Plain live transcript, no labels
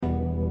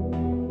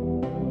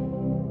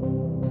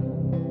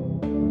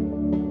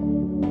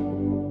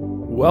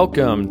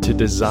Welcome to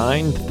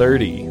Design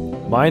 30.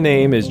 My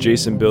name is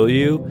Jason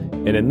Bilyeu,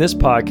 and in this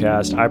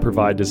podcast, I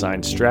provide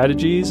design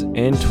strategies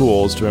and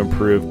tools to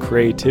improve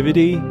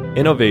creativity,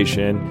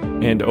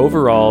 innovation, and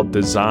overall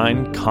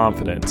design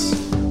confidence.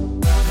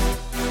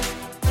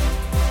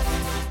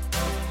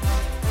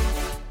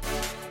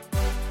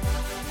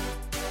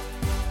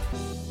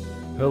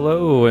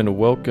 Hello, and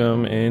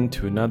welcome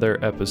into another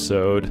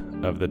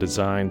episode of the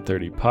Design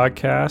 30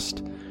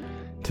 podcast.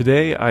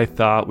 Today, I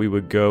thought we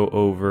would go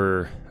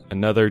over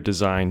another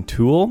design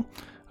tool.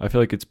 I feel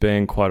like it's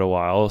been quite a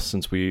while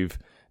since we've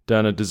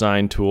done a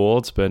design tool.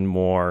 It's been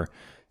more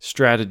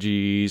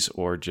strategies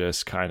or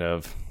just kind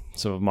of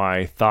some of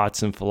my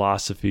thoughts and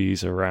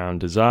philosophies around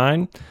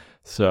design.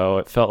 So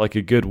it felt like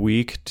a good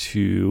week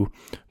to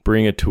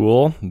bring a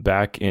tool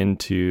back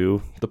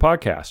into the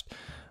podcast.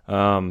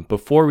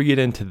 Before we get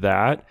into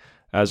that,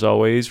 as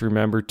always,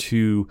 remember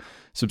to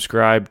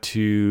subscribe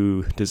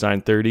to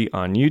Design 30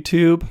 on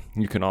YouTube.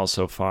 You can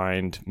also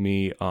find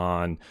me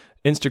on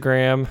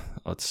Instagram.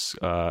 It's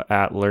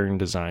at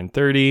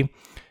LearnDesign30.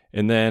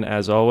 And then,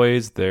 as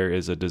always, there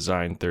is a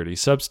Design 30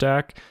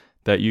 Substack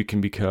that you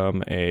can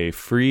become a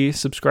free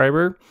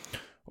subscriber.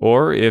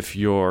 Or if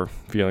you're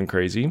feeling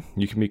crazy,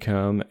 you can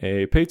become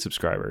a paid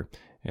subscriber.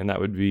 And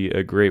that would be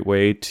a great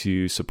way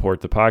to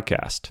support the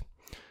podcast.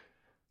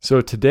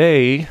 So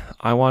today,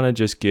 I want to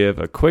just give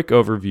a quick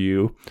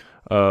overview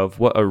of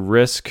what a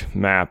risk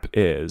map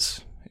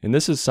is. And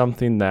this is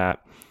something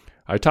that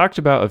I talked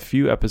about a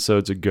few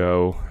episodes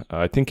ago.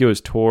 I think it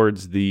was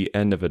towards the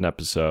end of an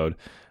episode.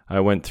 I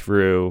went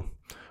through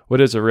what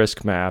is a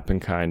risk map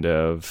and kind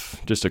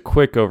of just a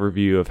quick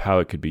overview of how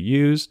it could be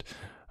used.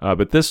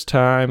 But this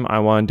time I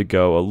wanted to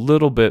go a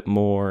little bit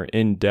more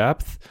in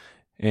depth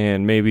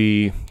and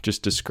maybe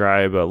just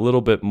describe a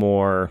little bit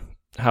more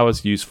how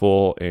it's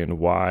useful and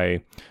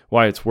why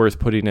it's worth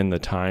putting in the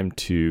time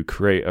to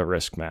create a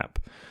risk map.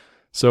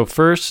 So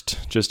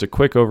first, just a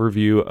quick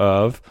overview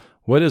of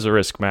what is a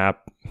risk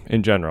map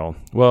in general.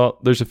 Well,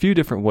 there's a few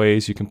different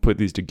ways you can put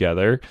these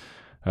together,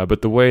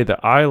 but the way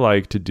that I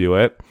like to do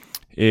it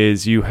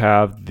is you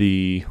have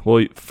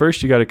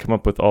first you got to come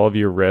up with all of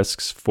your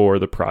risks for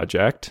the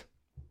project.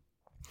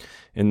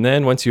 And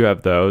then once you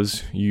have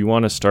those, you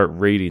want to start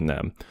rating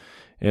them.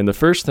 And the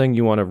first thing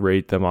you want to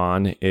rate them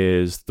on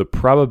is the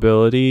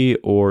probability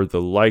or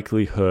the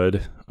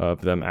likelihood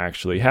of them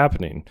actually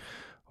happening.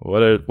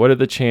 What are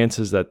the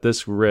chances that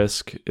this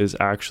risk is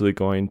actually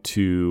going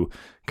to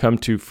come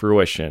to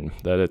fruition?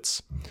 That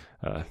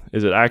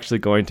is it actually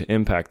going to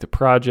impact the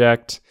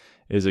project?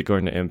 Is it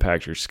going to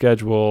impact your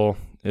schedule?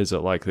 Is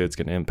it likely it's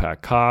going to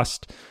impact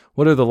cost?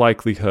 What is the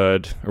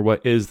likelihood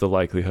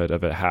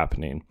of it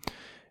happening?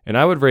 And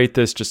I would rate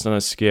this just on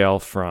a scale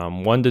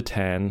from 1 to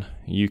 10.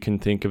 You can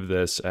think of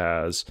this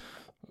as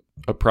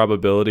a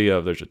probability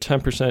of there's a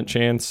 10%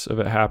 chance of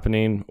it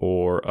happening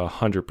or a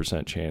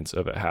 100% chance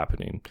of it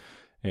happening.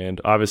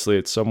 And obviously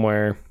it's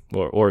somewhere,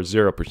 or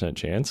 0%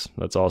 chance.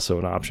 That's also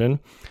an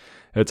option.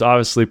 It's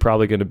obviously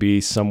probably going to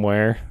be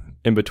somewhere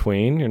in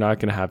between. You're not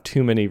going to have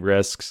too many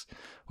risks.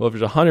 Well, if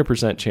there's a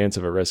 100% chance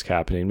of a risk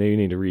happening, maybe you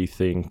need to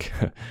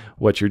rethink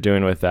what you're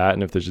doing with that.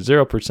 And if there's a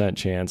 0%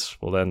 chance,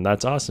 well, then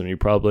that's awesome. You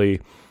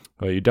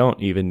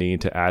don't even need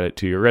to add it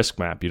to your risk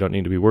map. You don't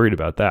need to be worried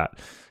about that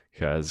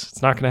because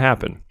it's not going to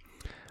happen.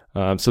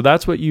 So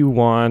that's what you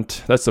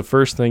want. That's the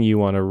first thing you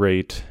want to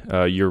rate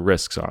your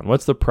risks on.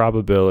 What's the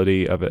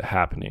probability of it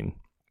happening?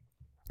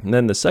 And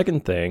then the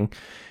second thing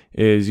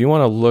is you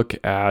want to look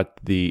at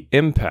the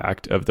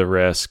impact of the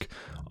risk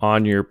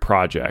on your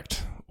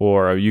project.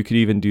 Or you could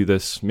even do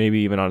this maybe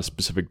even on a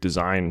specific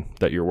design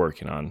that you're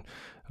working on.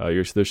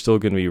 There's still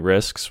going to be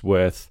risks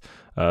with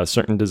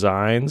certain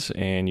designs,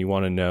 and you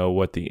want to know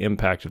what the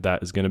impact of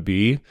that is going to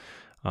be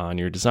on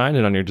your design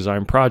and on your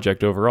design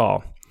project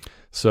overall.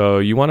 So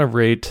you want to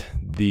rate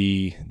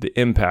the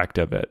impact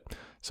of it.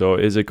 So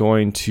is it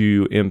going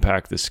to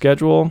impact the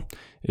schedule?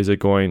 Is it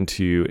going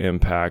to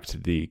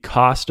impact the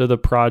cost of the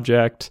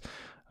project?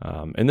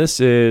 And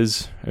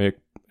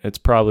it's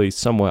probably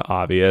somewhat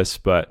obvious,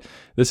 but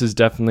this is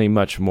definitely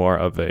much more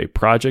of a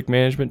project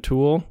management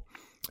tool.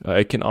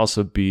 It can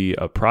also be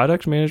a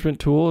product management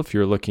tool if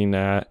you're looking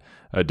at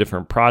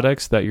different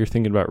products that you're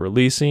thinking about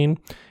releasing,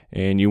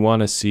 and you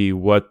want to see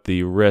what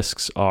the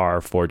risks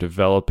are for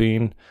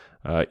developing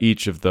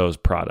each of those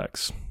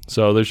products.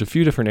 So there's a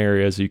few different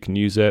areas you can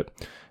use it.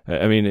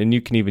 And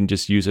you can even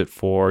just use it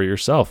for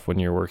yourself when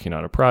you're working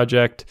on a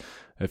project.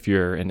 If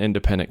you're an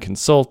independent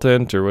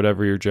consultant or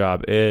whatever your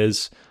job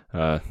is,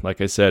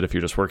 like I said, if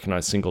you're just working on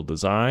a single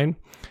design,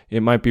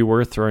 it might be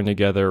worth throwing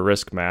together a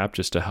risk map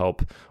just to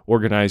help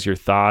organize your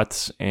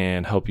thoughts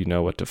and help you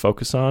know what to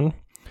focus on.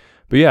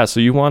 But yeah, so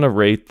you want to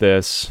rate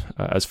this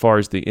as far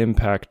as the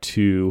impact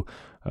to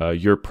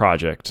your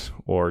project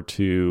or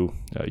to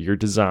your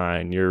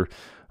design, your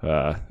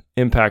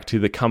impact to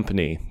the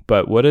company.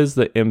 But what is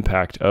the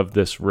impact of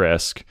this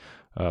risk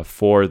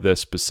for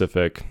this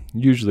specific,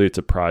 usually it's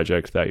a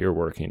project that you're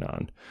working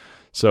on.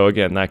 So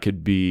again, that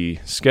could be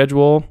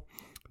schedule,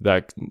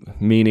 that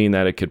meaning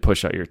that it could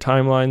push out your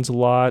timelines a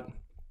lot.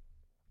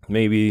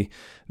 Maybe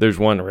there's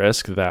one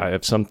risk that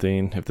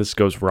if this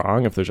goes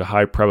wrong, if there's a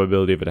high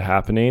probability of it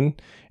happening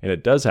and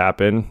it does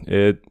happen,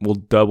 it will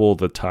double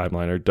the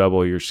timeline or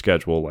double your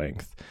schedule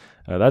length.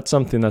 That's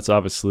something that's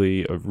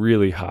obviously a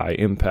really high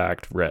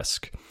impact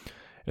risk.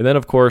 And then,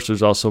 of course,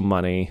 there's also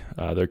money.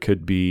 There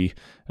could be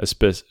a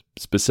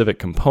specific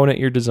component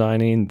you're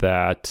designing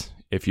that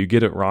if you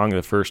get it wrong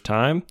the first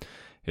time,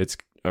 it's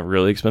a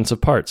really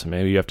expensive part. So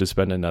maybe you have to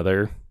spend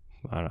another,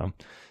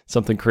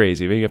 something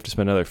crazy. Maybe you have to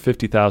spend another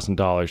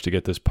 $50,000 to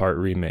get this part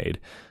remade.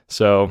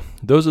 So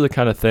those are the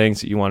kind of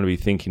things that you want to be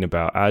thinking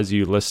about as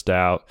you list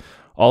out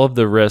all of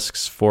the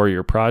risks for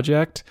your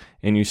project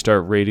and you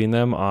start rating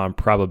them on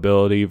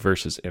probability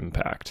versus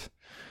impact.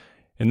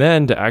 And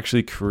then to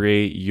actually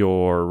create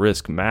your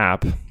risk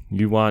map,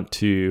 you want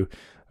to,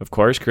 of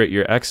course, create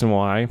your X and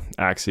Y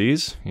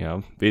axes.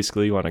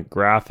 Basically you want to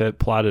graph it,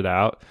 plot it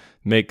out,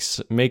 make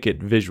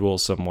it visual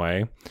some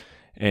way.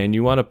 And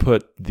you want to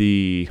put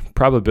the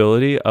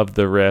probability of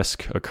the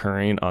risk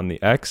occurring on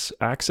the X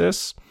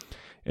axis.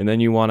 And then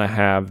you want to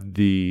have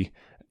the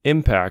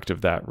impact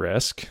of that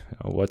risk.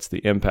 What's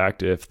the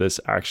impact if this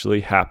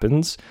actually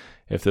happens?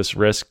 If this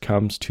risk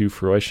comes to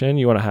fruition,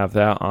 you want to have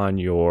that on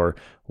your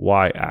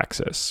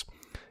Y-axis.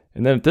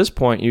 And then at this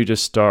point, you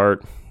just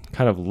start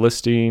kind of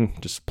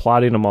just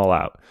plotting them all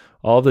out.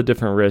 All the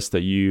different risks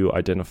that you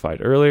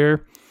identified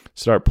earlier,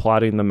 start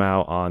plotting them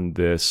out on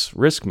this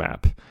risk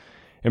map.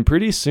 And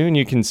pretty soon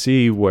you can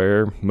see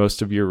where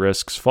most of your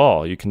risks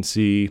fall. You can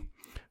see,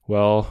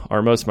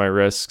 are most of my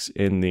risks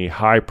in the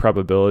high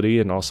probability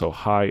and also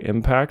high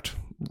impact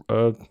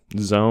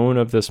zone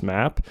of this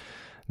map?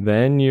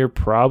 Then you're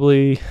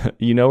probably,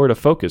 where to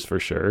focus for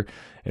sure.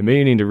 And maybe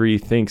you need to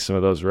rethink some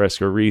of those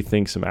risks or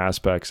rethink some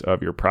aspects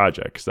of your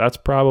project. 'Cause that's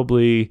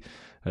probably,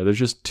 there's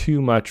just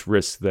too much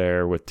risk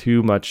there with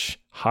too much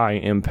high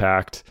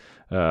impact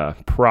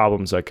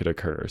problems that could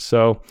occur.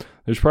 So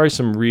there's probably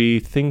some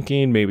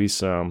rethinking, maybe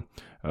some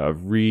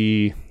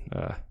rethinking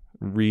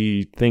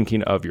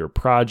of your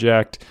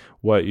project,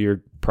 what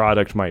your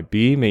product might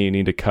be. Maybe you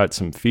need to cut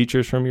some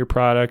features from your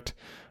product,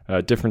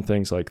 different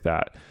things like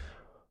that.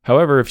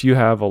 However, if you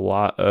have a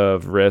lot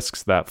of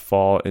risks that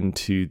fall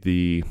into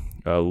the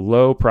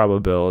low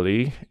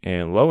probability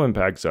and low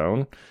impact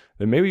zone,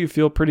 then maybe you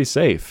feel pretty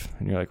safe.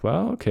 And you're like,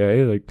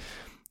 okay,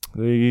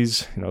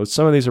 these,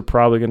 some of these are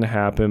probably going to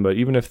happen, but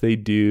even if they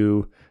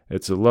do,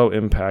 it's a low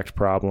impact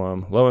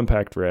problem, low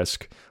impact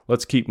risk.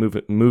 Let's keep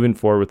moving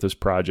forward with this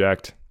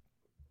project.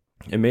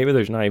 And maybe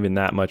there's not even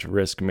that much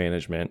risk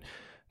management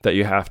that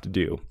you have to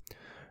do.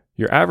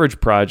 Your average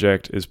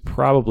project is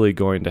probably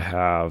going to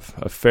have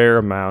a fair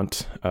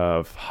amount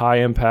of high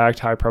impact,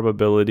 high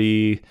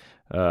probability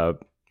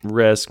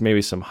risk,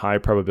 maybe some high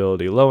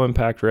probability, low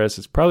impact risk.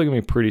 It's probably going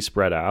to be pretty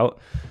spread out.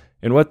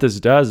 And what this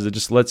does is it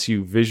just lets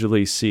you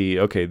visually see,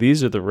 okay,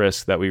 these are the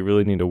risks that we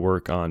really need to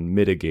work on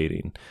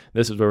mitigating.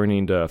 This is where we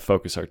need to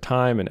focus our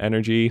time and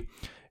energy.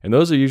 And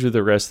those are usually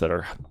the risks that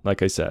are,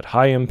 like I said,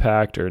 high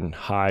impact or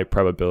high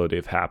probability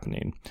of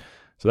happening.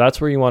 So that's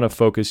where you want to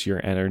focus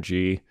your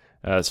energy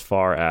as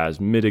far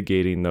as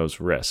mitigating those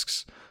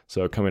risks.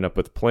 So coming up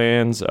with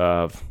plans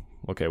of,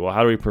 okay,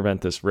 how do we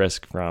prevent this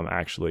risk from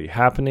actually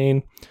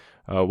happening?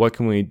 What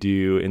can we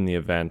do in the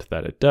event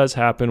that it does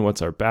happen?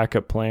 What's our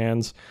backup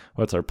plans?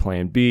 What's our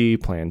plan B,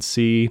 plan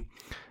C?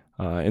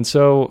 And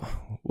so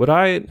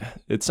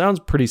it sounds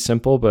pretty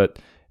simple, but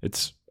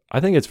I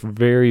think it's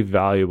very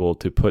valuable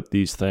to put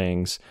these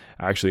things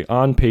actually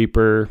on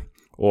paper,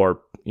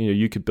 or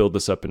you could build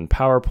this up in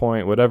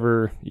PowerPoint,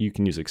 whatever. You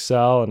can use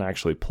Excel and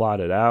actually plot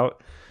it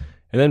out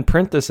and then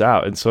print this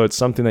out. And so it's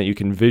something that you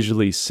can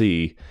visually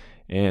see.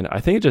 And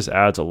I think it just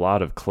adds a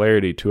lot of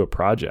clarity to a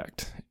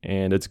project.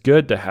 And it's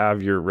good to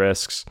have your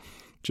risks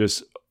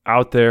just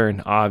out there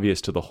and obvious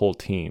to the whole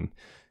team.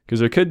 Because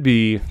there could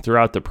be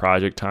throughout the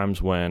project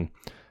times when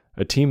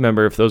a team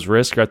member, if those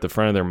risks are at the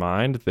front of their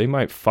mind, they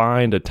might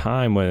find a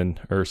time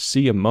or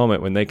see a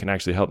moment when they can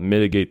actually help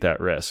mitigate that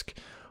risk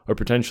or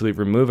potentially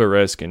remove a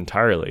risk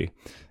entirely.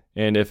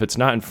 And if it's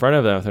not in front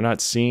of them, if they're not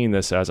seeing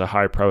this as a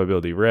high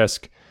probability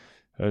risk,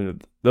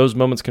 those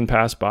moments can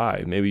pass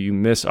by. Maybe you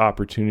miss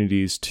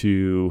opportunities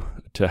to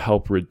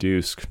help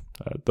reduce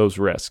those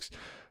risks.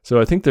 So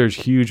I think there's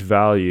huge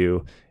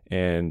value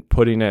in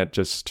putting it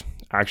just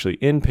actually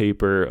in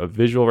paper, a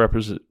visual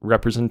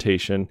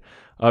representation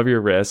of your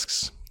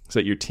risks so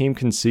that your team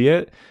can see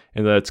it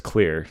and that it's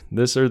clear.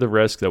 These are the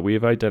risks that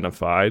we've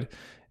identified,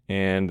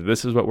 and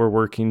this is what we're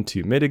working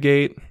to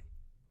mitigate.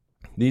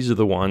 These are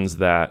the ones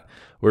that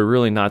we're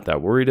really not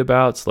that worried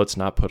about, so let's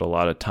not put a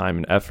lot of time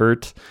and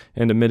effort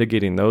into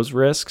mitigating those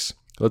risks.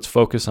 Let's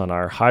focus on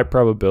our high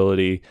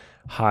probability,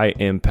 high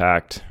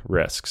impact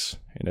risks.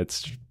 And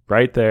it's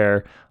right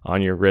there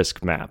on your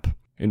risk map.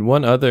 And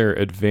one other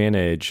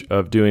advantage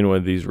of doing one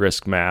of these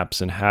risk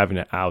maps and having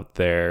it out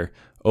there,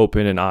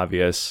 open and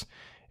obvious,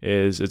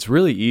 is it's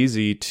really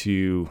easy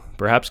to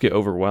perhaps get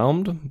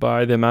overwhelmed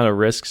by the amount of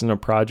risks in a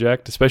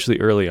project, especially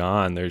early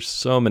on. There's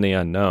so many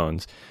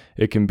unknowns.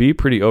 It can be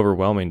pretty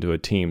overwhelming to a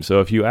team. So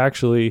if you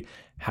actually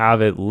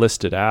have it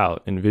listed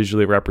out and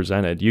visually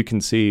represented, you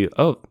can see,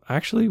 oh,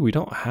 actually, we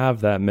don't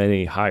have that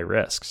many high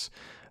risks.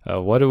 I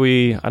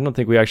don't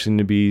think we actually need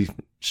to be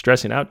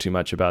stressing out too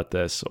much about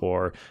this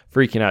or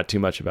freaking out too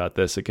much about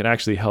this. It can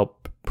actually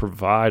help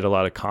provide a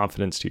lot of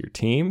confidence to your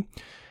team.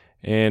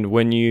 And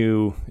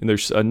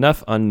there's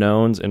enough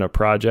unknowns in a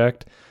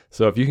project,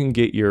 so if you can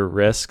get your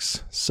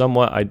risks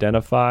somewhat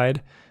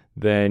identified,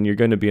 then you're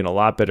going to be in a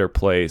lot better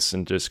place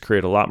and just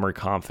create a lot more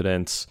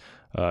confidence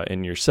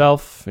in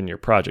yourself, in your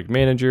project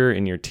manager,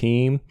 in your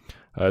team.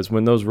 As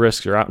when those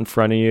risks are out in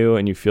front of you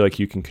and you feel like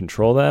you can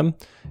control them,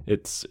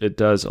 it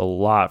does a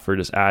lot for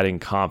just adding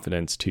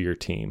confidence to your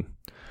team.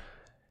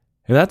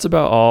 And that's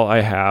about all I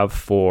have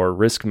for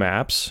risk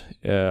maps.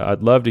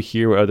 I'd love to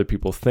hear what other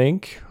people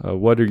think.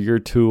 What are your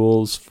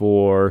tools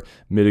for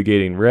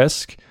mitigating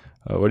risk?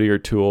 What are your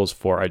tools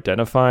for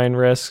identifying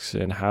risks?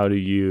 And how do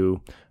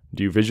you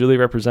visually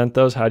represent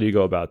those? How do you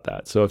go about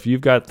that? So if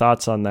you've got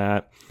thoughts on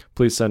that,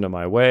 please send them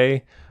my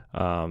way.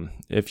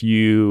 If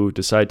you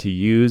decide to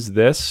use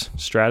this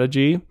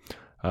strategy,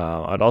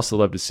 I'd also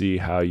love to see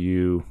how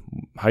you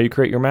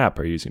create your map.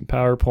 Are you using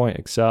PowerPoint,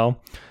 Excel?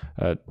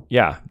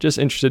 Just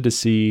interested to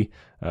see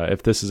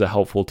if this is a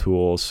helpful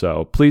tool.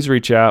 So please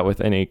reach out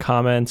with any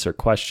comments or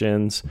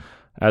questions.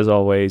 As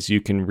always,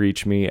 you can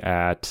reach me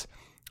at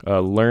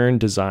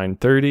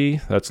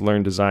LearnDesign30. That's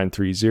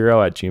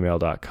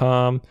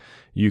LearnDesign30@gmail.com.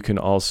 You can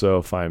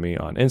also find me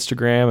on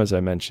Instagram, as I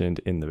mentioned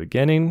in the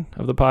beginning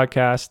of the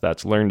podcast.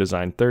 That's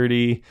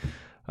LearnDesign30.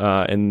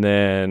 And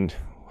then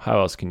how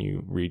else can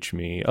you reach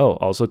me? Oh,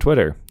 also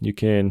Twitter. You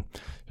can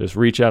just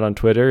reach out on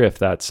Twitter if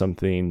that's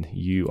something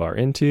you are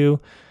into.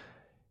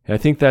 And I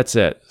think that's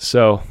it.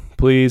 So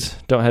please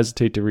don't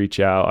hesitate to reach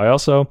out.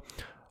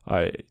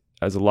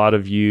 As a lot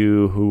of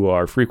you who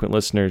are frequent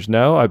listeners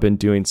know, I've been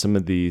doing some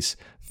of these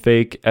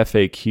fake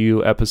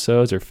FAQ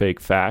episodes or fake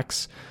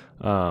facts.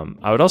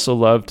 I would also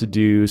love to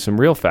do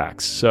some real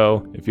facts.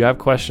 So if you have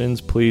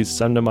questions, please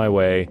send them my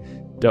way.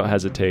 Don't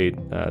hesitate.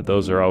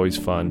 Those are always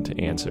fun to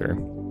answer.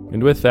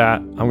 And with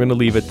that, I'm going to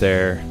leave it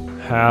there.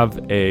 Have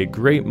a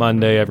great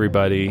Monday,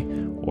 everybody,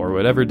 or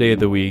whatever day of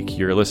the week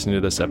you're listening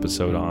to this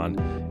episode on.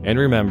 And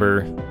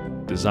remember,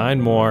 design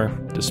more,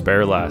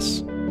 despair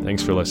less.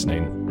 Thanks for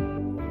listening.